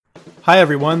Hi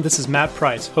everyone, this is Matt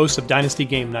Price, host of Dynasty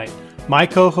Game Night. My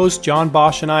co-host John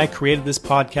Bosch and I created this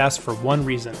podcast for one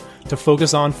reason, to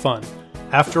focus on fun.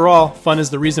 After all, fun is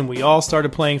the reason we all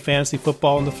started playing fantasy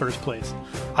football in the first place.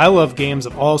 I love games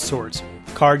of all sorts,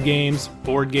 card games,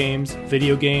 board games,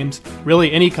 video games,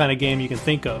 really any kind of game you can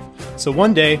think of. So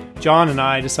one day, John and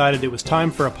I decided it was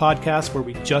time for a podcast where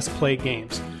we just play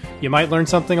games. You might learn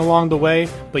something along the way,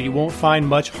 but you won't find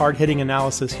much hard-hitting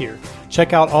analysis here.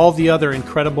 Check out all the other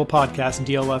incredible podcasts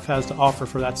DLF has to offer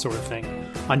for that sort of thing.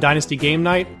 On Dynasty Game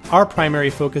Night, our primary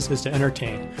focus is to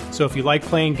entertain. So if you like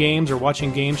playing games or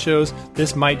watching game shows,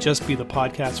 this might just be the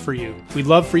podcast for you. We'd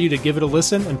love for you to give it a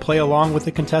listen and play along with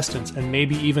the contestants and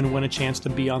maybe even win a chance to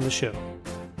be on the show.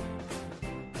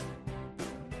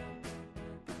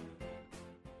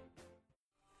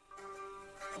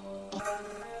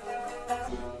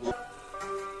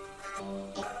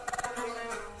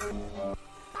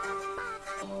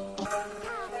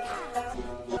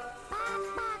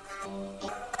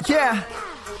 Yeah.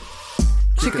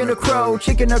 Chicken or crow,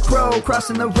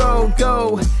 crossing the road,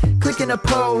 go. Clicking a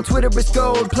poll, Twitter is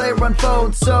gold, player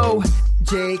unfold, so.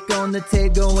 Jake on the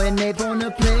table and Nate on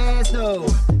the plays, no.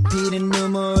 Pete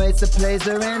enumerates the plays,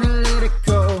 they're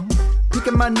analytical.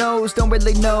 Picking my nose, don't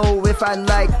really know if I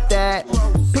like that.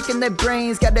 Picking their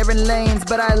brains, got different lanes,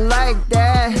 but I like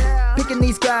that. Picking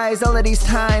these guys, all of these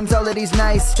times, all of these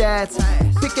nice stats.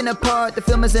 Picking apart, the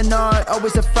film is an art,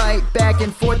 always a fight back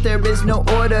and forth. There is no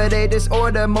order, they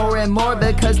disorder more and more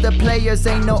because the players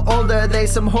ain't no older. They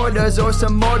some hoarders or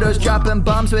some mortars, dropping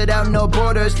bombs without no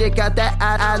borders. They got that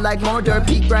I like mortar,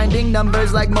 peak grinding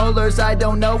numbers like molars. I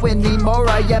don't know anymore,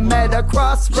 I am at a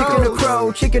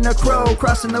crossroads. Chicken or crow,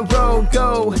 crossing the road,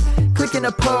 go. Clicking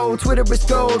a poll, Twitter is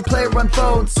gold, player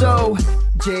unfold, so.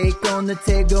 Jake on the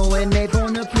table and Nate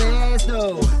on the plays,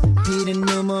 no. Pete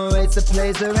enumerates the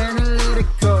plays, they're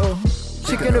analytical.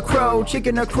 Chicken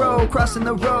or crow, crossing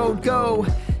the road, go.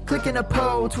 Clicking a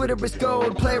poll, Twitter is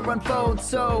gold, player unfold,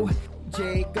 so.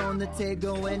 Jake on the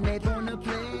table and Nate on the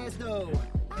plays, no.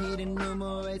 Pete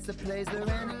enumerates the plays, they're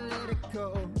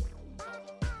analytical.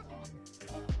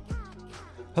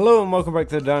 Hello and welcome back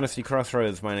to the Dynasty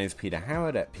Crossroads. My name is Peter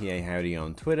Howard at PA Howdy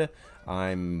on Twitter.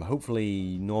 I'm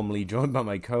hopefully normally joined by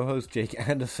my co-host Jake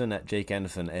Anderson at Jake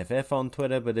Anderson FF on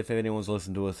Twitter, but if anyone's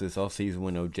listened to us this off-season,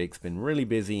 we know Jake's been really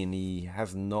busy and he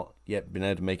has not yet been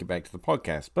able to make it back to the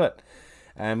podcast, but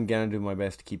I'm going to do my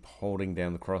best to keep holding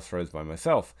down the Crossroads by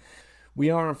myself.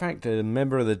 We are, in fact, a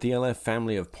member of the DLF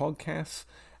Family of Podcasts,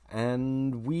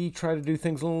 and we try to do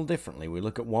things a little differently. We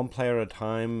look at one player at a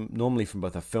time, normally from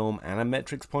both a film and a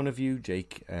metrics point of view.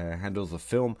 Jake handles the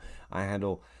film, I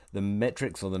handle the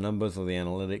metrics or the numbers or the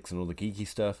analytics and all the geeky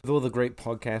stuff. With all the great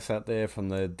podcasts out there from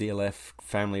the DLF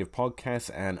Family of Podcasts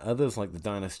and others like the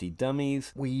Dynasty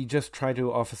Dummies, we just try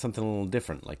to offer something a little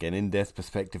different, like an in-depth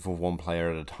perspective of one player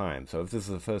at a time. So if this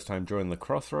is the first time joining the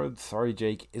Crossroads, sorry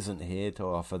Jake isn't here to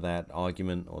offer that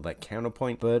argument or that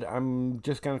counterpoint, but I'm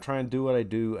just going to try and do what I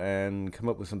do and come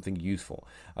up with something useful.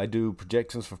 I do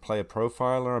projections for Player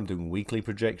Profiler, I'm doing weekly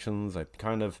projections, I'm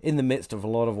kind of in the midst of a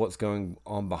lot of what's going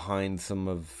on behind some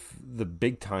of the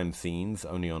big time scenes,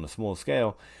 only on a small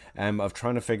scale, of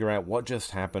trying to figure out what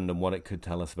just happened and what it could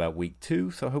tell us about week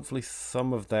 2, so hopefully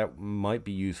some of that might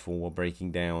be useful while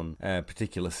breaking down a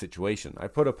particular situation. I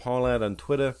put a poll out on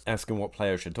Twitter asking what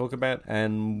player I should talk about,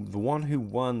 and the one who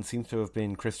won seems to have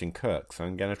been Christian Kirk, so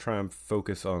I'm going to try and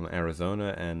focus on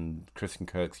Arizona and Christian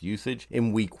Kirk's usage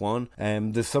in week 1.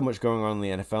 There's so much going on in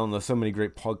the NFL, and there's so many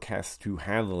great podcasts to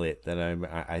handle it that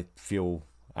I feel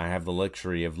I have the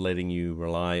luxury of letting you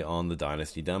rely on the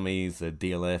Dynasty Dummies, the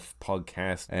DLF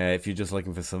podcast. If you're just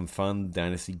looking for some fun,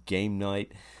 Dynasty Game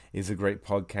Night is a great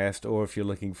podcast. Or if you're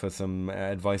looking for some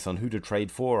advice on who to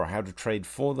trade for or how to trade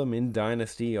for them in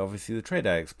Dynasty, obviously the Trade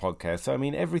Addicts podcast. So, I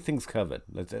mean, everything's covered.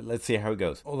 Let's see how it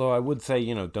goes. Although I would say,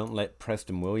 don't let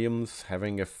Preston Williams,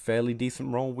 having a fairly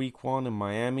decent role week 1 in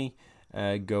Miami,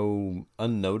 go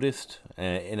unnoticed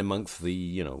in amongst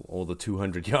the, all the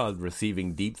 200-yard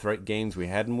receiving deep threat games we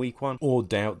had in week 1, or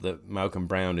doubt that Malcolm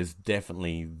Brown is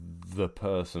definitely the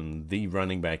person, the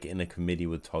running back in a committee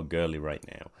with Todd Gurley right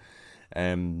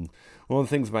now. One of the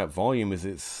things about volume is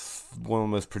it's one of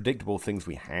the most predictable things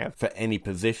we have for any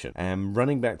position.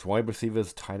 Running back to wide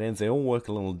receivers, tight ends, they all work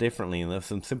a little differently, and there's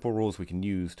some simple rules we can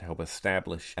use to help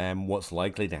establish what's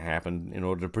likely to happen in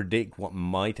order to predict what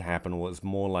might happen or what's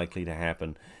more likely to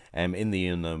happen in the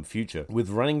unknown future. With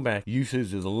running back,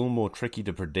 usage is a little more tricky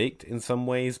to predict in some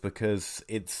ways because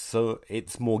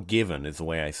it's more given, is the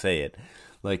way I say it.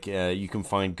 Like, you can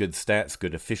find good stats,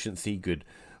 good efficiency, good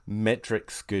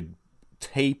metrics, good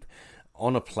tape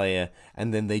on a player,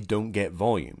 and then they don't get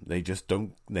volume. They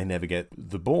never get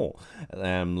the ball.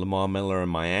 Lamar Miller in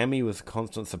Miami was a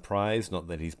constant surprise. Not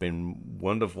that he's been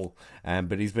wonderful,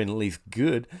 but he's been at least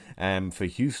good for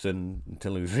Houston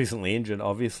until he was recently injured,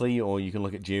 obviously. Or you can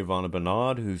look at Giovanni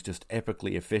Bernard, who's just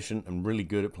epically efficient and really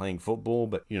good at playing football,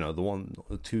 but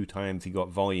the 2 times he got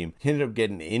volume, he ended up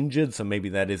getting injured, so maybe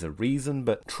that is a reason.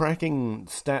 But tracking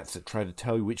stats that try to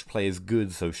tell you which player is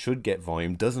good, so should get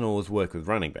volume, doesn't always work with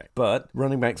running back. But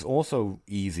running back's also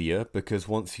easier because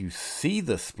once you see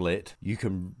the split, you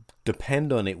can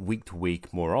depend on it week to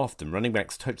week more often. Running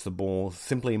backs touch the ball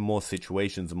simply in more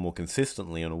situations and more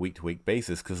consistently on a week to week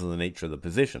basis because of the nature of the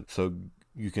position. So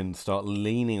you can start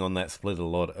leaning on that split a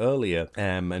lot earlier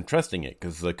and trusting it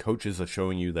because the coaches are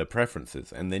showing you their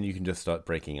preferences, and then you can just start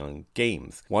breaking on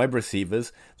games. Wide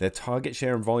receivers, their target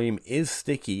share and volume is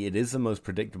sticky. It is the most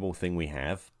predictable thing we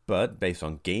have, but based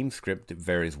on game script, it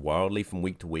varies wildly from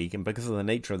week to week, and because of the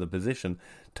nature of the position,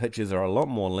 touches are a lot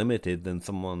more limited than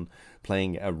someone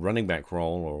playing a running back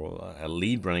role or a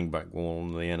lead running back role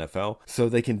in the NFL. So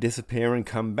they can disappear and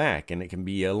come back, and it can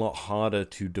be a lot harder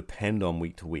to depend on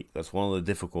week to week. That's one of the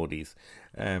difficulties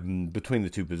between the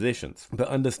two positions. But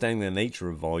understanding the nature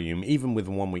of volume, even with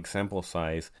a 1 week sample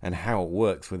size, and how it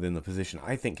works within the position,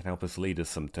 I think can help us lead us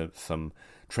some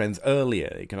trends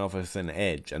earlier. It can offer us an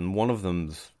edge, and one of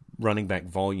them's running back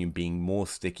volume being more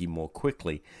sticky more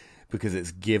quickly because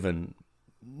it's given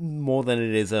more than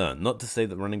it is earned. Not to say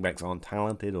that running backs aren't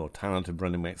talented or talented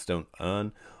running backs don't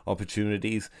earn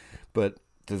opportunities, but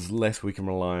there's less we can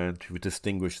rely on to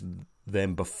distinguish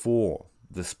them before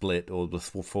the split or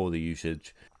before the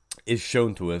usage is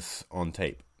shown to us on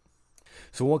tape.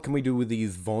 So what can we do with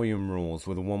these volume rules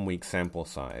with a 1 week sample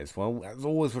size? Well, as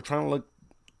always, we're trying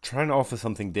to offer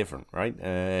something different, right?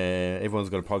 Everyone's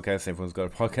got a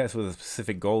podcast with a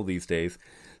specific goal these days.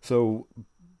 So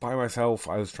by myself,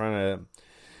 I was trying to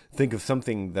think of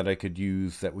something that I could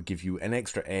use that would give you an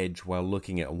extra edge while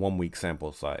looking at a 1 week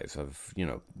sample size of,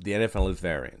 the NFL is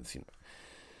variance,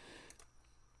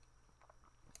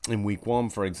 In week 1,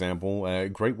 for example, a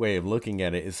great way of looking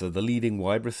at it is the leading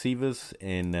wide receivers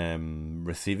in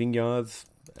receiving yards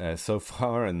so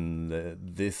far, and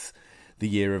the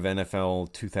year of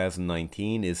NFL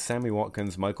 2019 is Sammy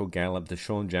Watkins, Michael Gallup,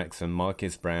 Deshaun Jackson,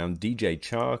 Marquise Brown, DJ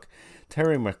Chark,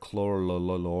 Terry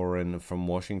McLaurin from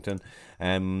Washington,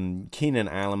 Keenan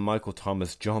Allen, Michael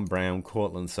Thomas, John Brown,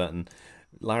 Cortland Sutton,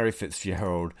 Larry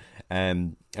Fitzgerald,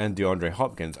 and DeAndre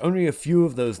Hopkins. Only a few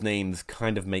of those names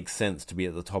kind of make sense to be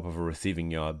at the top of a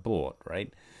receiving yard board,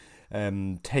 right?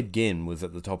 Ted Ginn was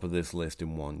at the top of this list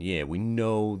in 1 year. We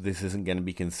know this isn't going to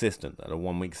be consistent, that a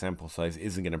 1 week sample size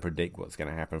isn't going to predict what's going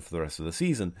to happen for the rest of the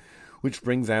season, which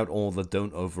brings out all the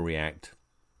don't overreact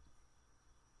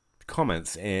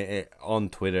comments on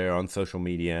Twitter, on social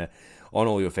media, on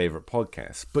all your favorite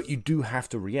podcasts. But you do have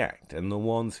to react, and the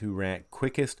ones who react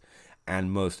quickest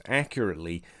and most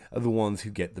accurately are the ones who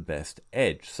get the best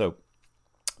edge. So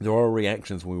there are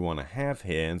reactions we want to have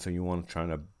here, and so you want to try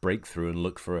to break through and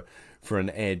look for an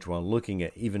edge while looking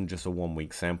at even just a 1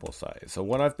 week sample size. So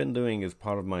what I've been doing as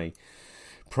part of my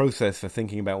process for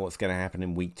thinking about what's going to happen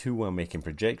in week 2 while making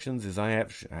projections is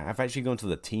I've actually gone to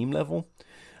the team level,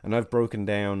 and I've broken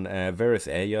down various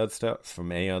Airyards stats from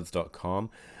Airyards.com,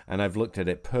 and I've looked at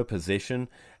it per position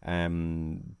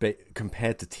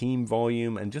compared to team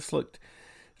volume, and just looked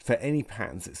for any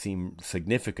patterns that seem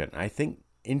significant. I think,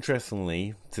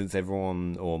 interestingly, since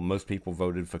everyone or most people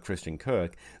voted for Christian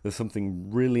Kirk, there's something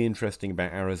really interesting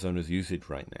about Arizona's usage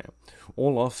right now.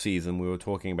 All off-season, we were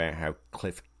talking about how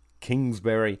Cliff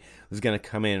Kingsbury was going to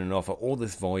come in and offer all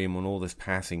this volume and all this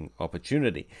passing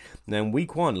opportunity. Now, in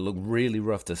week 1, it looked really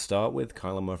rough to start with.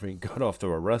 Kyler Murray got off to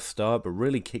a rough start, but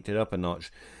really kicked it up a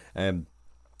notch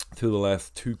through the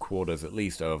last 2 quarters, at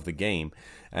least, of the game.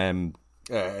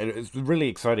 It's a really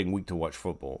exciting week to watch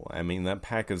football. I mean, that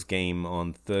Packers game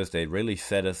on Thursday really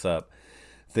set us up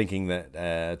thinking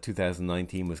that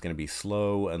 2019 was going to be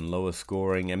slow and lower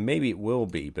scoring, and maybe it will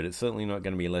be, but it's certainly not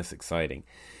going to be less exciting.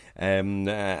 And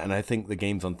I think the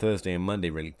games on Thursday and Monday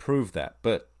really proved that.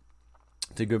 But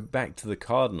to go back to the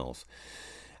Cardinals,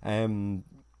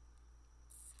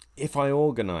 if I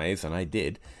organize, and I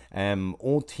did,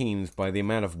 all teams by the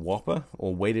amount of Whopper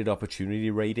or weighted opportunity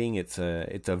rating, it's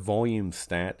a volume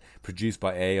stat produced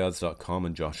by Airyards.com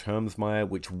and Josh Hermsmeyer,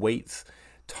 which weights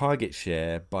target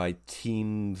share by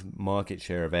team's market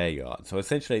share of air yards. So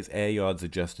essentially it's air yards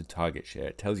adjusted target share.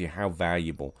 It tells you how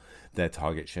valuable their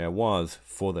target share was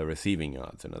for their receiving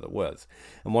yards, in other words.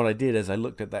 And what I did is I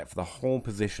looked at that for the whole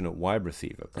position at wide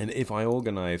receiver. And if I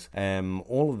organize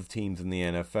all of the teams in the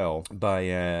NFL by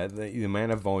the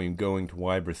amount of volume going to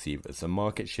wide receivers, the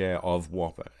market share of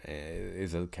Whopper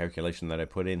is a calculation that I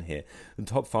put in here. The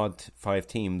top five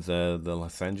teams are the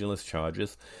Los Angeles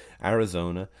Chargers,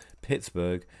 Arizona,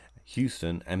 Pittsburgh,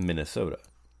 Houston, and Minnesota.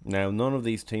 Now, none of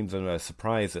these teams are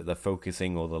surprised that they're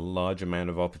focusing, or the large amount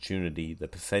of opportunity, the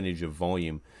percentage of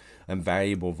volume and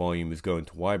valuable volume is going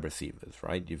to wide receivers,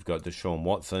 right? You've got Deshaun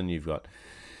Watson, you've got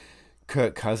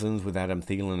Kirk Cousins with Adam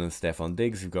Thielen and Stephon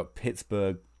Diggs, you've got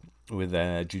Pittsburgh with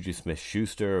Juju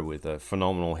Smith-Schuster with a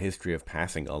phenomenal history of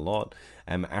passing a lot,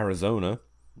 Arizona,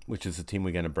 which is the team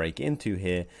we're going to break into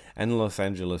here, and Los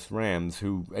Angeles Rams,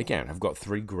 who, again, have got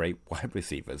 3 great wide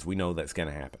receivers. We know that's going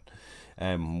to happen.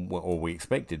 Or we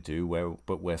expected to,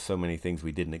 but where so many things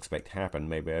we didn't expect happen.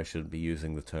 Maybe I shouldn't be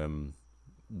using the term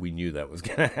we knew that was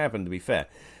going to happen, to be fair.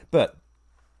 But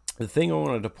the thing I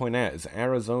wanted to point out is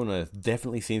Arizona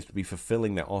definitely seems to be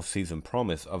fulfilling that off-season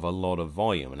promise of a lot of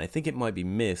volume, and I think it might be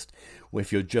missed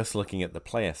if you're just looking at the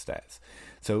player stats.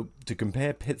 So to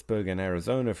compare Pittsburgh and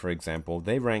Arizona, for example,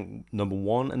 they rank number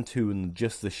 1 and 2 in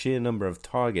just the sheer number of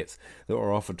targets that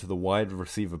were offered to the wide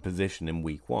receiver position in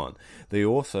week 1. They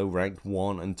also ranked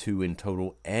 1 and 2 in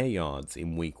total air yards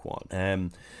in week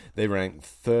 1. They ranked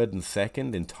 3rd and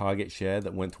 2nd in target share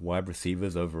that went to wide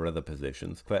receivers over other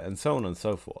positions, and so on and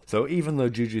so forth. So even though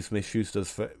Juju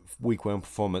Smith-Schuster's week 1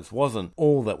 performance wasn't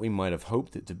all that we might have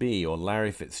hoped it to be, or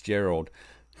Larry Fitzgerald,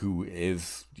 who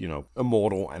is,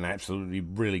 immortal and absolutely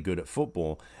really good at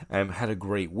football, had a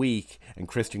great week, and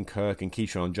Christian Kirk and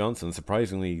Keyshawn Johnson,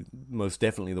 surprisingly, most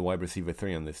definitely the wide receiver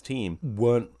 3 on this team,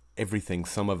 weren't everything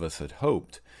some of us had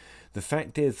hoped. The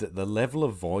fact is that the level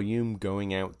of volume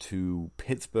going out to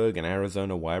Pittsburgh and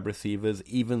Arizona wide receivers,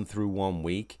 even through 1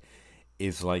 week,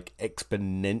 is like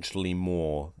exponentially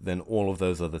more than all of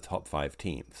those other top 5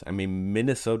 teams. I mean,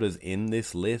 Minnesota's in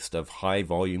this list of high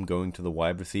volume going to the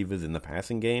wide receivers in the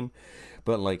passing game,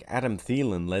 but like Adam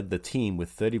Thielen led the team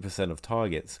with 30% of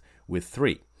targets with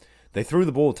 3. They threw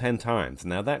the ball 10 times.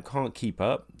 Now that can't keep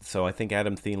up, so I think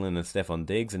Adam Thielen and Stephon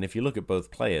Diggs, and if you look at both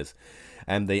players,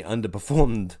 they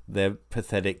underperformed their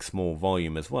pathetic small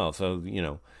volume as well. So,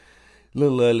 a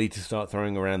little early to start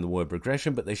throwing around the word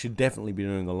regression, but they should definitely be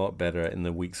doing a lot better in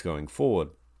the weeks going forward.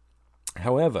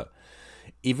 However,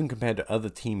 even compared to other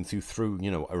teams who threw,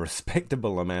 a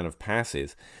respectable amount of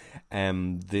passes,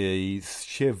 the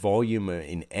sheer volume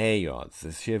in air yards,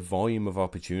 the sheer volume of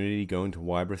opportunity going to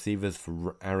wide receivers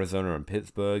for Arizona and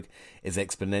Pittsburgh is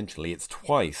exponentially. It's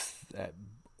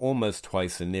almost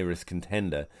twice the nearest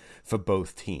contender for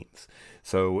both teams.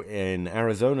 So in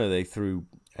Arizona, they threw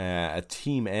a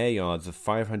team air yards of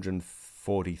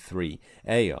 543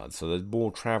 air yards. So the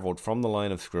ball traveled from the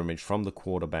line of scrimmage, from the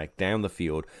quarterback, down the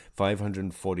field,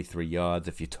 543 yards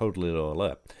if you total it all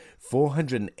up.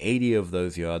 480 of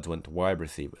those yards went to wide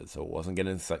receivers, so it wasn't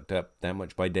getting sucked up that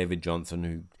much by David Johnson,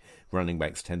 who running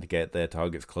backs tend to get their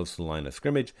targets close to the line of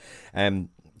scrimmage.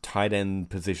 Tight end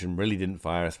position really didn't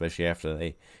fire, especially after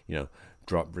they,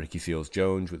 dropped Ricky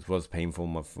Seals-Jones, which was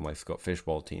painful for my Scott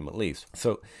Fishbowl team at least.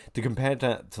 So to compare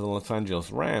that to the Los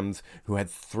Angeles Rams, who had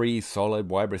 3 solid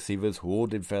wide receivers who all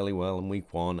did fairly well in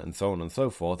week 1 and so on and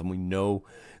so forth, and we know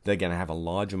they're going to have a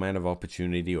large amount of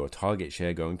opportunity or target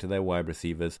share going to their wide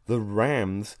receivers, the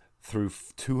Rams threw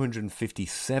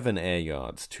 257 air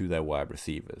yards to their wide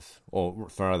receivers, or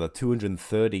rather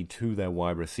 230 to their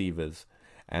wide receivers,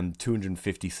 and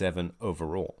 257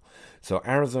 overall. So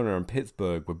Arizona and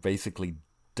Pittsburgh were basically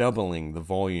doubling the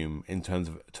volume in terms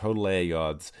of total air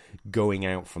yards going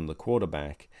out from the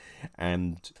quarterback.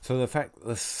 And so the fact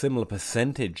that a similar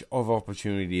percentage of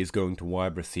opportunity is going to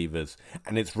wide receivers,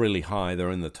 and it's really high, they're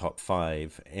in the top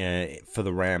 5 for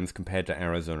the Rams compared to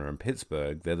Arizona and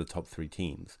Pittsburgh, they're the top 3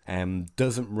 teams,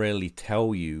 doesn't really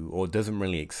tell you or doesn't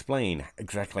really explain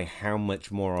exactly how much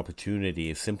more opportunity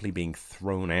is simply being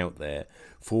thrown out there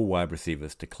for wide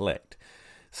receivers to collect.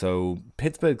 So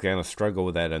Pittsburgh's going to struggle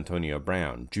without Antonio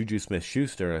Brown. Juju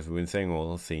Smith-Schuster, as we've been saying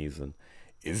all season,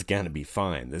 is going to be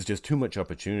fine. There's just too much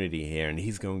opportunity here, and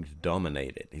he's going to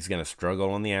dominate it. He's going to struggle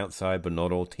on the outside, but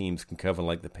not all teams can cover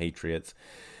like the Patriots.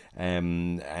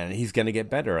 And he's going to get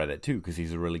better at it, too, because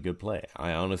he's a really good player.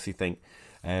 I honestly think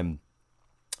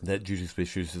that Juju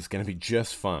Smith-Schuster is going to be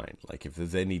just fine. Like, if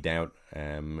there's any doubt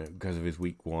because of his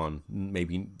week 1,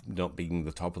 maybe not being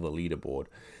the top of the leaderboard,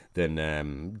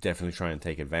 then definitely try and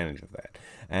take advantage of that.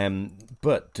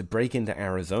 But to break into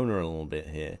Arizona a little bit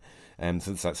here,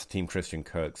 since that's the team Christian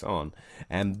Kirk's on.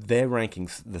 And their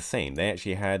rankings the same. They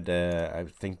actually had, I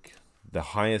think, the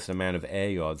highest amount of air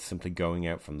yards simply going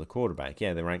out from the quarterback.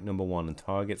 Yeah, they ranked number 1 in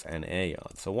targets and air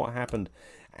yards. So what happened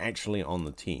actually on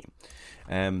the team?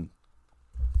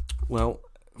 Well,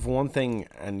 for one thing,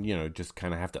 and just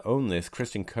kind of have to own this,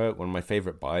 Christian Kirk, one of my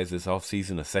favorite buys this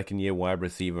offseason, a second-year wide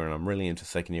receiver, and I'm really into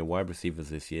second-year wide receivers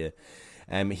this year.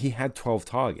 He had 12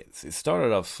 targets. It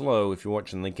started off slow. If you're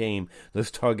watching the game,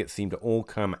 those targets seemed to all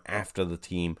come after the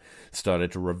team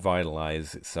started to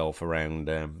revitalize itself around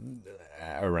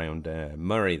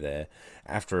Murray there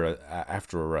after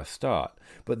a rough start.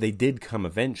 But they did come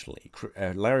eventually.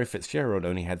 Larry Fitzgerald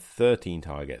only had 13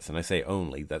 targets, and I say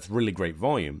only, that's really great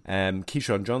volume.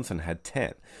 Keyshawn Johnson had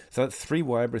 10. So that's 3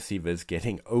 wide receivers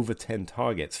getting over 10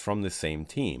 targets from the same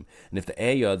team. And if the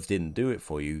air yards didn't do it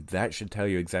for you, that should tell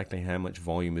you exactly how much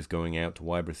volume is going out to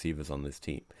wide receivers on this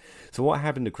team. So what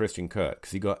happened to Christian Kirk?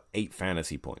 Because he got 8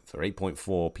 fantasy points, or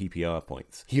 8.4 PPR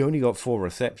points. He only got 4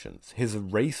 receptions. His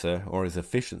eraser, or his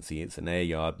efficiency, it's an air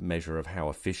yard measure of how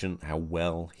efficient, how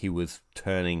well he was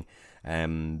turning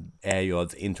air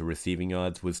yards into receiving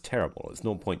yards, was terrible. It's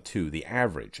 0.2. The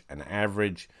average, an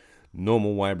average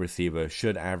normal wide receiver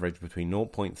should average between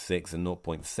 0.6 and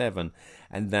 0.7,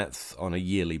 and that's on a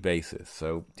yearly basis.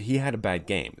 So he had a bad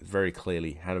game. Very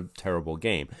clearly had a terrible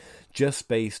game. Just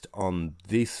based on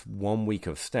this 1 week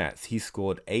of stats, he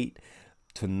scored 8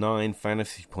 to 9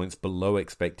 fantasy points below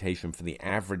expectation for the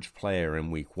average player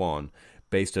in week 1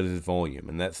 based on his volume,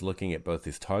 and that's looking at both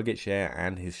his target share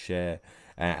and his share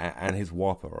and his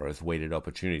Whopper, or his weighted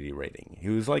opportunity rating. He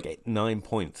was like 9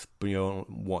 points beyond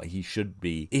what he should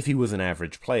be if he was an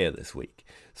average player this week.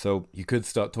 So you could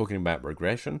start talking about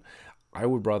regression. I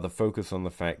would rather focus on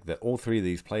the fact that all 3 of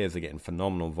these players are getting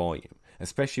phenomenal volume,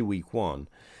 especially week 1.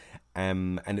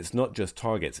 And it's not just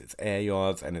targets, it's air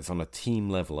yards, and it's on a team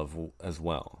level as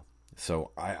well.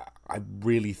 So I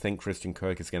really think Christian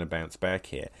Kirk is going to bounce back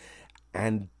here.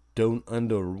 And don't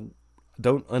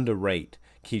underrate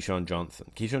Keyshawn Johnson.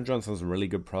 Keyshawn Johnson's a really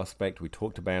good prospect. We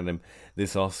talked about him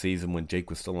this offseason when Jake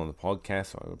was still on the podcast,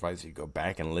 so I advise you to go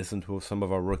back and listen to some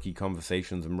of our rookie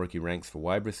conversations and rookie ranks for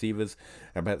wide receivers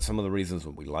about some of the reasons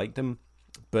that we liked him.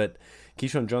 But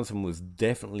Keyshawn Johnson was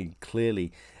definitely,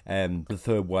 clearly the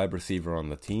 3rd wide receiver on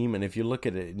the team. And if you look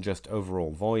at it in just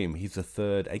overall volume, he's the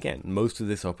 3rd. Again, most of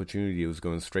this opportunity was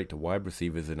going straight to wide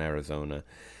receivers in Arizona.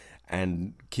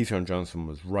 And Keyshawn Johnson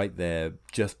was right there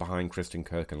just behind Christian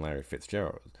Kirk and Larry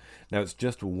Fitzgerald. Now, it's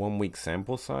just a 1 week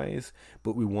sample size,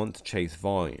 but we want to chase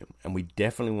volume. And we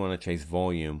definitely want to chase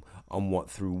volume on what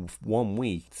through 1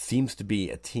 week seems to be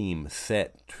a team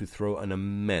set to throw an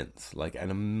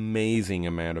amazing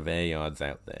amount of air yards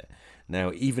out there.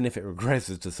 Now, even if it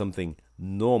regresses to something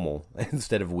normal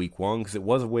instead of week 1, because it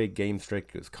was a weird game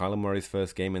streak, it was Kyler Murray's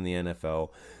first game in the NFL,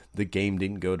 the game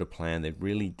didn't go to plan. They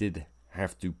really did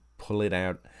have to pull it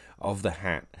out of the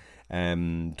hat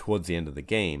towards the end of the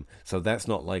game. So that's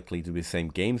not likely to be the same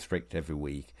game streak every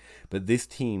week. But this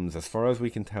team's, as far as we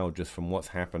can tell just from what's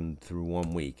happened through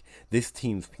 1 week, this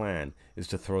team's plan is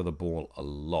to throw the ball a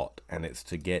lot. And it's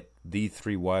to get these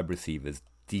 3 wide receivers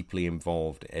deeply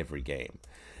involved every game.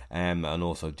 And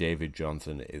also David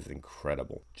Johnson is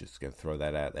incredible. Just going to throw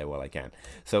that out there while I can.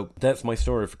 So that's my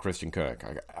story for Christian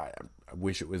Kirk. I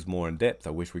wish it was more in depth.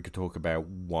 I wish we could talk about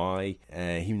why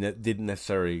he didn't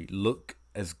necessarily look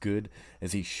as good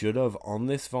as he should have on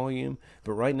this volume.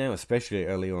 But right now, especially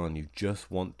early on, you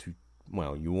just want to,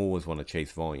 you always want to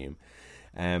chase volume.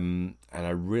 And I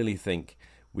really think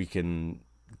we can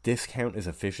discount his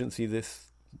efficiency this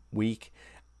week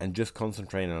and just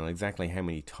concentrate on exactly how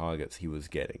many targets he was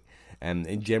getting. And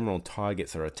in general,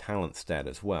 targets are a talent stat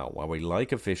as well. While we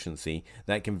like efficiency,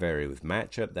 that can vary with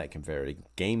matchup, that can vary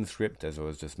game script, as I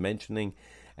was just mentioning.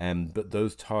 But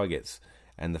those targets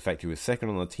and the fact he was second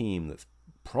on the team that's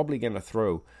probably going to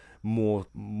throw more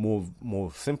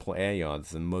simple air yards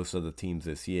than most other teams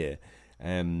this year,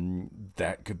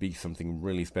 that could be something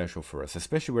really special for us,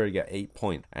 especially where he got 8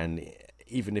 points. And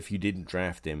even if you didn't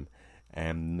draft him,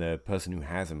 the person who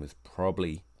has him is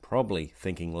probably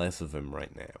thinking less of him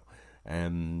right now.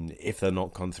 If they're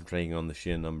not concentrating on the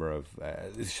sheer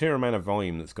amount of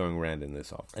volume that's going around in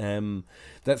this off.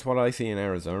 That's what I see in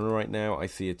Arizona right now. I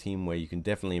see a team where you can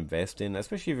definitely invest in,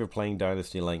 especially if you're playing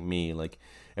Dynasty like me. Like,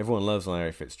 everyone loves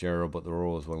Larry Fitzgerald, but they're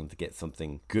always willing to get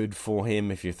something good for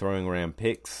him if you're throwing around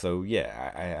picks. So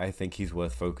yeah, I think he's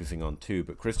worth focusing on too.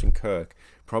 But Christian Kirk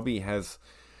probably has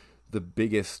the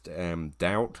biggest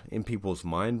doubt in people's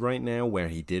mind right now, where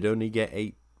he did only get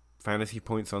 8 fantasy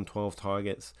points on 12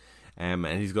 targets. And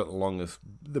he's got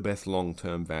the best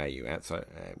long-term value outside.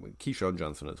 Keyshawn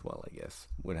Johnson as well, I guess,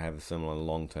 would have a similar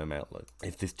long-term outlook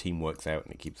if this team works out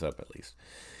and it keeps up at least.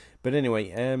 But anyway,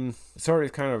 sorry,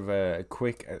 it's kind of a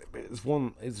quick. It's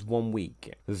one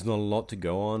week. There's not a lot to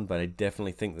go on, but I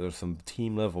definitely think there's some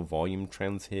team level volume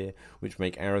trends here, which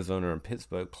make Arizona and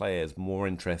Pittsburgh players more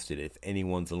interested if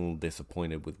anyone's a little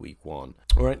disappointed with week 1.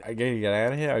 All right, I gotta get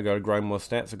out of here. I gotta grind more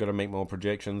stats. I gotta make more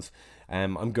projections.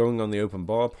 I'm going on the Open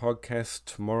Bar podcast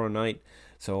tomorrow night,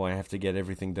 so I have to get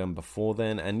everything done before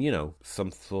then, and,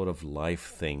 some sort of life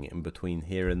thing in between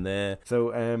here and there.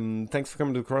 So, thanks for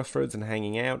coming to the Crossroads and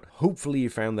hanging out. Hopefully you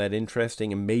found that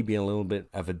interesting and maybe a little bit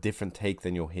of a different take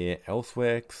than you'll hear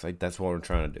elsewhere, because that's what I'm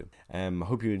trying to do. I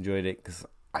hope you enjoyed it, because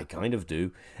I kind of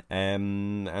do.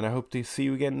 And I hope to see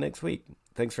you again next week.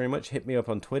 Thanks very much. Hit me up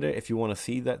on Twitter if you want to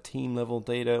see that team level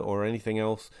data or anything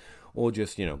else, or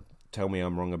just, tell me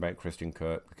I'm wrong about Christian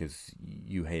Kirk because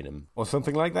you hate him, or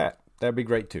something like that. That'd be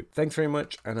great too. Thanks very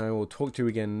much, and I will talk to you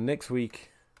again next week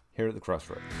here at the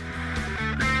Crossroads.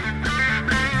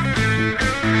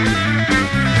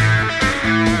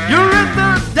 You're at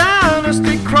the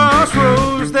Dynasty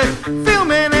Crossroads that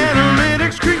film and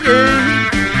analytics create.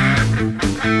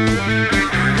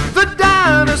 The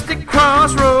Dynasty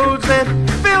Crossroads that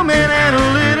film and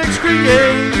analytics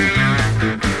create.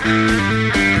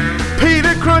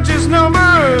 Peter crunches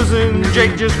numbers and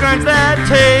Jake just grinds that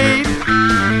tape.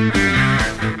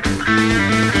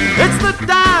 It's the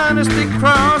Dynasty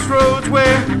Crossroads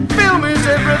where film is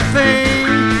everything.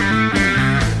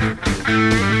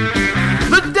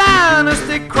 The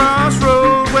Dynasty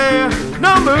Crossroads where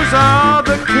numbers are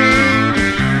the king.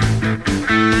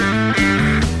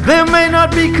 There may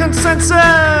not be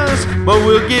consensus, but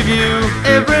we'll give you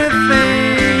everything.